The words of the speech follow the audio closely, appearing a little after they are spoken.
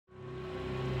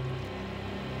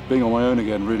Being on my own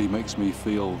again really makes me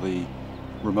feel the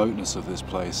remoteness of this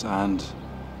place and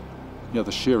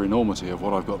the sheer enormity of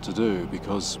what I've got to do,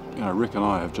 because Rick and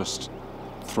I have just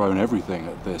thrown everything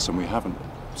at this and we haven't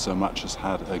so much as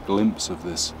had a glimpse of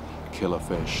this killer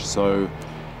fish. So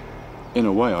in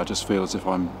a way I just feel as if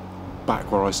I'm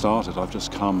back where I started. I've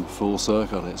just come full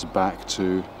circle. It's back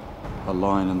to a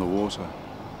line in the water.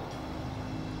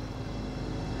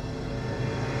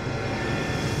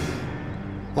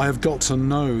 I have got to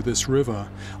know this river.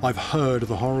 I've heard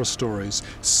the horror stories,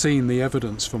 seen the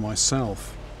evidence for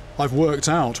myself. I've worked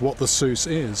out what the Seuss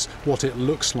is, what it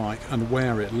looks like and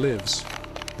where it lives.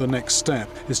 The next step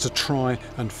is to try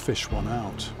and fish one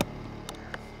out.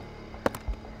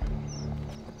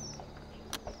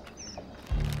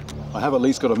 I have at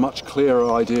least got a much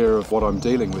clearer idea of what I'm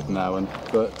dealing with now,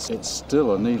 but it's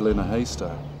still a needle in a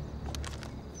haystack.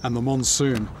 And the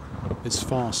monsoon is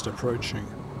fast approaching.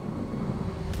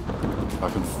 I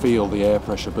can feel the air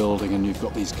pressure building and you've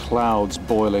got these clouds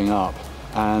boiling up.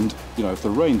 And, if the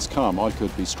rains come, I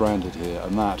could be stranded here,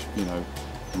 and that,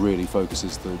 really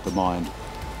focuses the mind.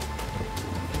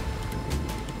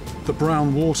 The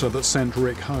brown water that sent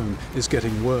Rick home is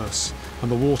getting worse,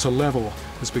 and the water level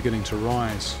is beginning to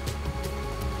rise.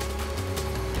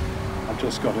 I've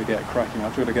just got to get cracking.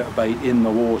 I've got to get a bait in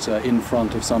the water in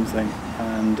front of something,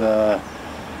 and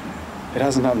it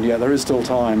hasn't happened yet. There is still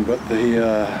time, but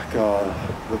the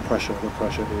pressure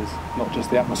is not just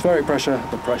the atmospheric pressure,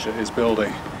 the pressure is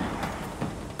building.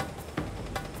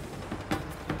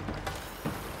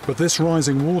 But this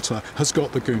rising water has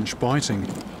got the goonch biting,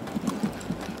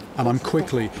 and I'm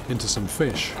quickly into some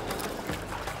fish.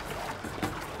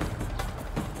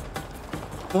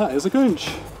 That is a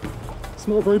goonch. It's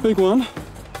not a very big one.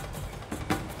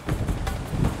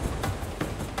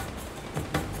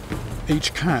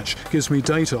 Each catch gives me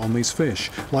data on these fish,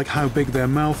 like how big their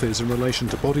mouth is in relation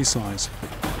to body size.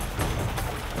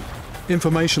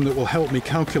 Information that will help me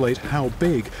calculate how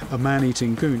big a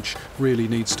man-eating goonch really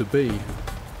needs to be.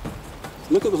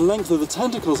 Look at the length of the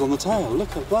tentacles on the tail,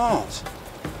 look at that.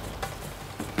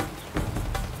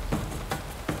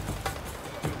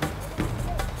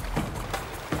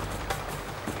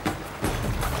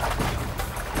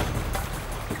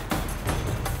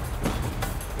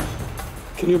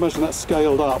 Can you imagine that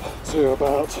scaled up to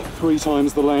about 3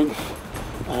 times the length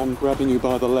and grabbing you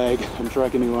by the leg and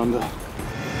dragging you under?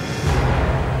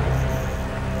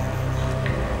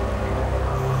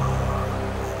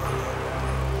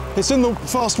 It's in the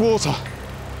fast water.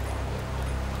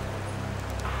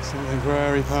 Something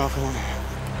very powerful on here.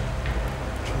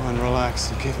 Try and relax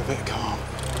and keep a bit calm.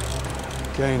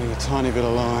 Gaining a tiny bit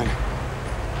of line.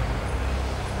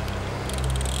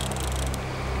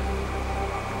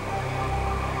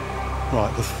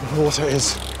 Right, the water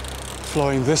is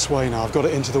flowing this way now. I've got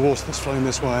it into the water that's flowing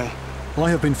this way. I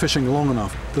have been fishing long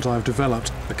enough that I've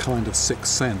developed a kind of sixth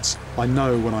sense. I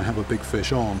know when I have a big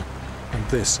fish on, and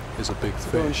this is a big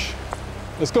fish.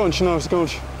 It's goonch, no, it's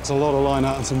goonch. There's a lot of line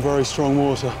out and some very strong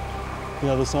water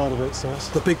the other side of it, so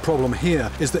the big problem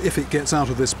here is that if it gets out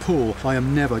of this pool, I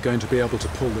am never going to be able to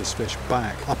pull this fish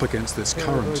back up against this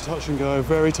current. Very touch and go,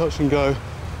 very touch and go.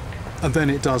 And then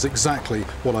it does exactly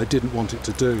what I didn't want it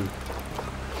to do.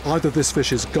 Either this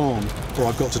fish is gone, or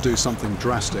I've got to do something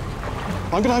drastic.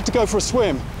 I'm going to have to go for a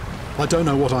swim. I don't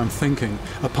know what I'm thinking,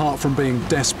 apart from being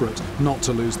desperate not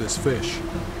to lose this fish,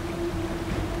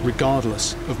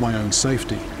 regardless of my own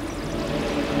safety.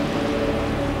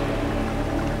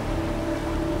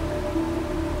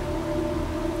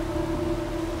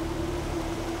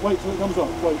 Wait till it comes up.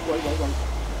 Wait.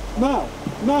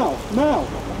 Now!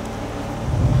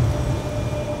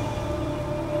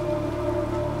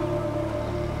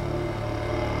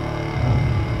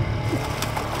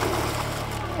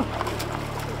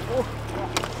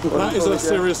 That is a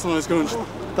serious sized goonch.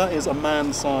 That is a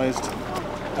man-sized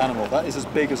animal. That is as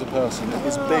big as a person. It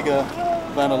is bigger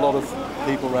than a lot of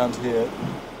people around here.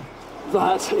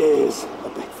 That is a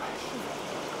big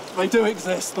fish. They do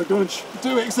exist, the goonch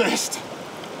do exist.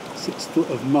 6 foot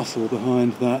of muscle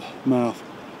behind that mouth,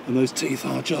 and those teeth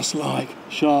are just like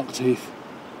shark teeth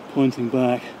pointing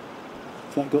back.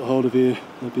 If that got hold of you,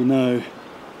 there'd be no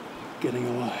getting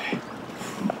away.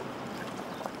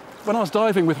 When I was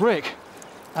diving with Rick,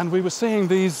 and we were seeing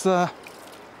these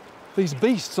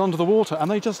beasts under the water, and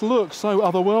they just look so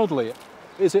otherworldly.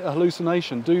 Is it a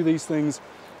hallucination? Do these things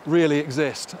really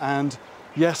exist? And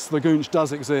yes, the goonch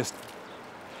does exist.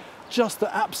 Just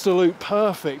the absolute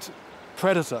perfect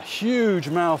predator. Huge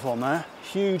mouth on there,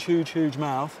 huge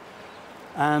mouth.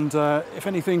 And if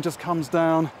anything just comes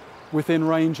down within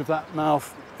range of that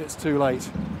mouth, it's too late.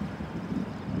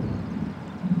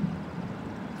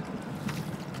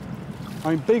 I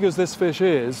mean, big as this fish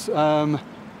is,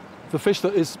 the fish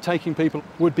that is taking people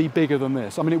would be bigger than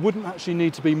this. I mean, it wouldn't actually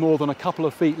need to be more than a couple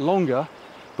of feet longer,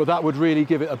 but that would really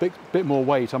give it a bit more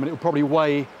weight. I mean, it would probably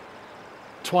weigh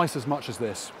twice as much as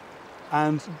this.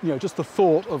 And, you know, just the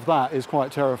thought of that is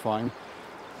quite terrifying.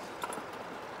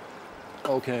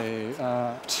 Okay,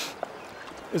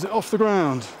 is it off the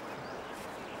ground?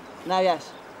 Now,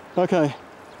 yes. Okay,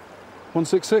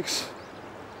 166,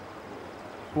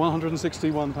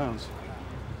 161 pounds.